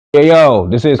Yo,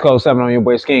 this is Code 7 on your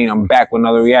boy Skeen. I'm back with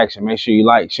another reaction. Make sure you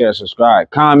like, share, subscribe,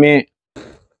 comment.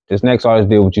 This next artist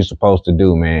did what you're supposed to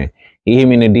do, man. He hit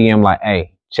me in the DM like,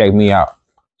 hey, check me out.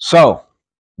 So,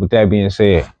 with that being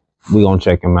said, we gonna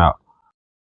check him out.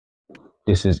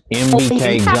 This is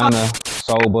MBK Gunnah,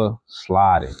 Sober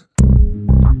Sliding.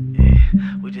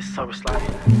 Yeah, we just sober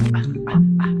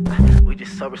sliding. We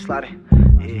just sober sliding.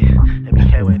 Yeah,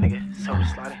 MBK way, nigga. Sober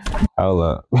sliding. Hold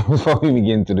up. Before we even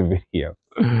get into the video,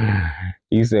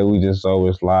 he said we just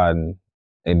sober sliding,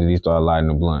 and then he started lighting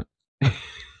the blunt.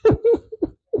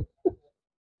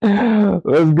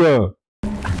 Let's go.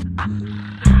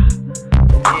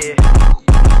 Yeah.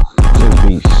 This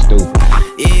beat stupid.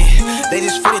 Yeah, they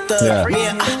just fit the yeah.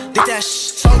 Did that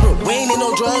sober. We ain't in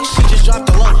no drugs. She just dropped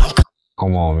the low.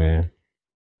 Come on, man.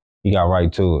 He got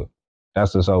right to it.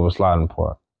 That's the sober sliding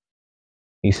part.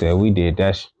 He said we did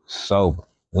that sober.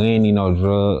 We ain't need no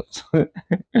drugs.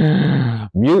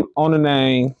 Mute on the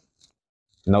name.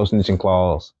 No snitching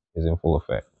clause is in full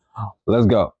effect. Let's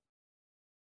go.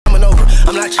 Coming over.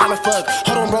 I'm not trying to fuck.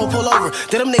 Hold on, bro. Pull over.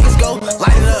 Did them niggas go?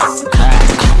 Light it up.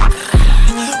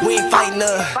 We ain't fighting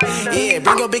yeah,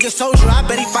 bring your biggest soldier. I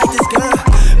bet he fight this gun.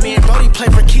 Me and Brody play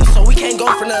for keeps, so we can't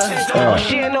go for none. Oh,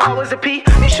 she didn't know I was a P.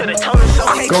 You should have told her so.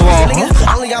 Okay, come on.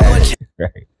 Nigga. Only got one.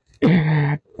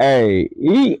 Hey,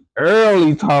 he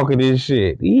early talking this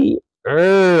shit. He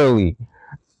early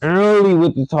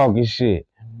with the talking shit.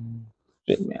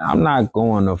 Man, I'm not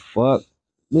going to fuck.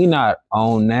 We not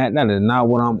on that. That is not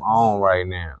what I'm on right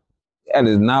now. That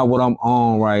is not what I'm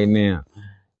on right now.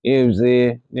 You know what I'm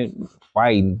saying?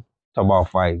 Fighting. Talk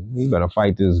about fighting. You better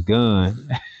fight this gun.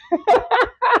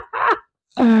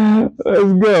 Let's go.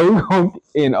 We're going to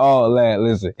end all that.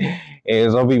 Listen,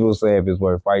 and some people say if it's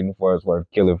worth fighting for, it's worth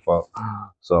killing for.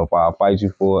 So if I fight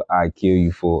you for it, I kill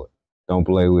you for it. Don't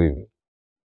play with me.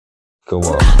 Come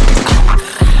on.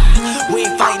 We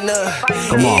ain't fighting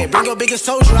Come on. Bring your biggest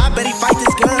soldier. I bet he fight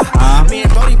this gun. Me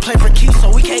and Brody play for keeps, so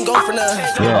we can't go for none.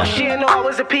 Yeah. Oh, she didn't know I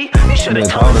was a P. You should have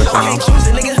told her so. Can't choose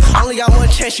it, nigga. Only got one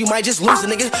chance. You might just lose it,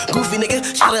 nigga. Goofy nigga.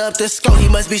 Shot her up the skull. He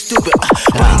must be stupid.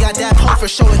 But he got that pole for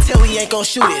show and tell. He ain't gonna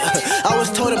shoot it. I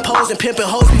was told him pose and pimping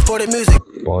hoes before the music.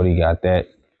 Boy, he got that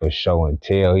for show and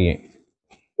tell. He ain't.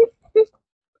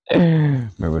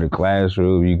 Remember the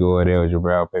classroom? You go in there with your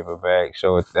brown paper bag.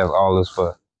 Show it. That's all it's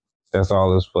for. That's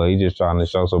all it's for. He just trying to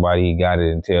show somebody he got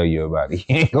it and tell you about it.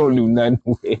 He ain't gonna do nothing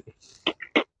with it.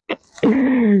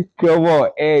 Come on,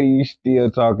 Eddie,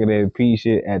 still talking that P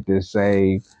shit at the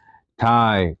same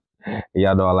time.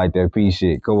 Y'all know I like that P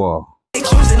shit. Come on.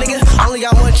 Choose it, nigga. Only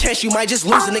got one chance. You might just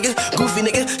lose it, nigga. Goofy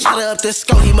nigga. Shot her up the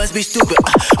skull. He must be stupid.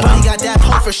 But he got that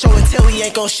pole for show and tell. He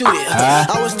ain't gonna shoot it.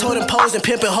 I was told him pose and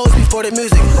pimping hoes before the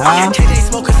music. KJ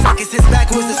smoking suckers. His back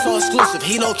was so exclusive.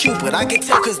 He no Cupid. I can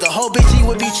tell cause the whole bitch he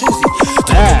would be choosy.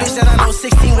 Told the bitch that I know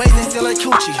 16 ways and still a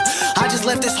coochie. I just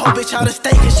left this whole bitch out of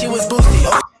state cause she was boosty.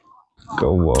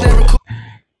 Come on.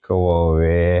 Come on,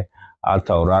 man. I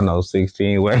told her I know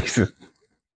 16 ways.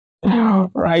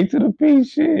 Right to the P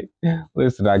shit.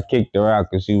 Listen, I kicked her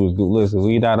out because she was good. Listen,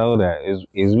 we not owe that.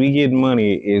 Is we getting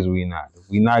money? Is we not? If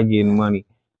we not getting money,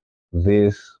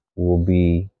 this will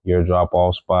be your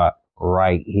drop-off spot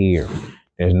right here.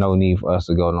 There's no need for us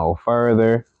to go no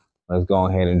further. Let's go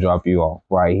ahead and drop you off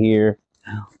right here.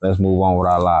 Let's move on with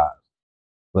our lives.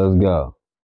 Let's go.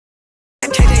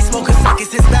 KJ smoking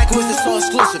suckers, his back was so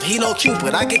exclusive. He no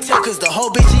Cupid. I can tell cause the whole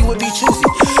bitch he would be choosy.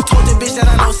 Told the bitch that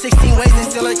I know 16 ways and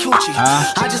still a coochie.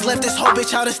 I just left this whole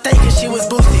bitch out of state cause she was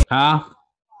boosty.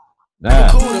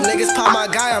 Cool, them niggas pop my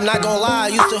guy, I'm not gonna lie. I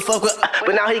used to fuck with,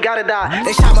 but now he gotta die.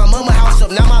 They shot my mama house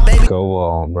up, now my baby. Go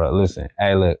on, bro. Listen,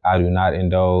 hey, look, I do not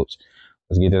indulge.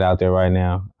 Let's get it out there right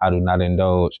now. I do not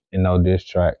indulge in no diss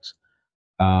tracks.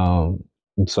 So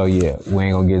yeah, we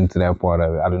ain't gonna get into that part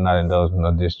of it. I do not indulge in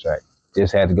no diss track.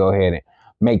 Just had to go ahead and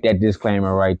make that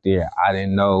disclaimer right there. I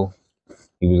didn't know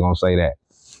he was gonna say that,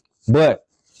 but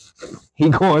he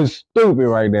going stupid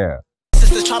right now.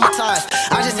 Sister traumatized.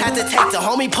 I just had to take the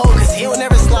homie pole cause he'll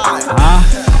never slide.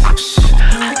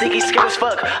 I think he's scared as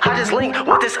fuck. I just link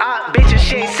with this odd bitch and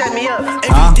she ain't set me up.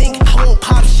 If you think I won't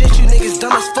pop shit, you niggas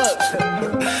dumb as fuck.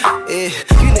 Yeah,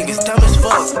 you niggas dumb as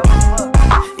fuck.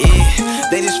 Yeah,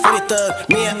 they just fit thug.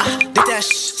 Me and I did that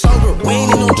sober. We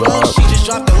ain't in no drugs. She just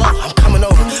dropped the low. I'm coming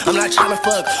over. I'm not trying to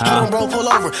fuck. Hold on, bro, pull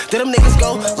over. Did them niggas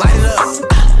go? Light it up.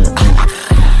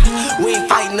 We ain't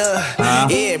fighting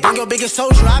yeah, bring your biggest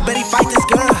soldier. I bet he fight this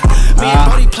gun. Me and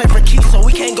Brody play for keeps, so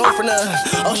we can't go for none.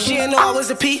 Oh, she didn't know I was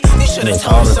a P. You should have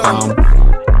told her something.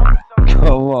 Come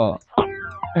on.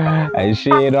 Hey,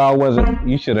 she didn't know I wasn't.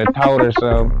 You should have told her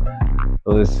something.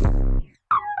 Listen,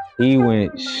 he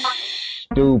went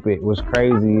stupid. What's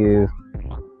crazy is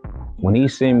when he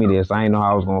sent me this, I didn't know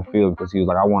how I was gonna feel because he was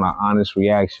like, I want an honest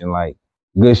reaction. Like,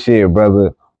 good shit,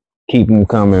 brother. Keep them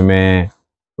coming, man.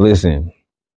 Listen,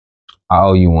 I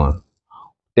owe you one.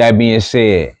 That being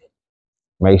said,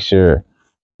 make sure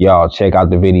y'all check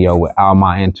out the video without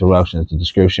my interruptions. The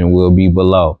description will be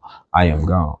below. I am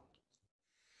gone.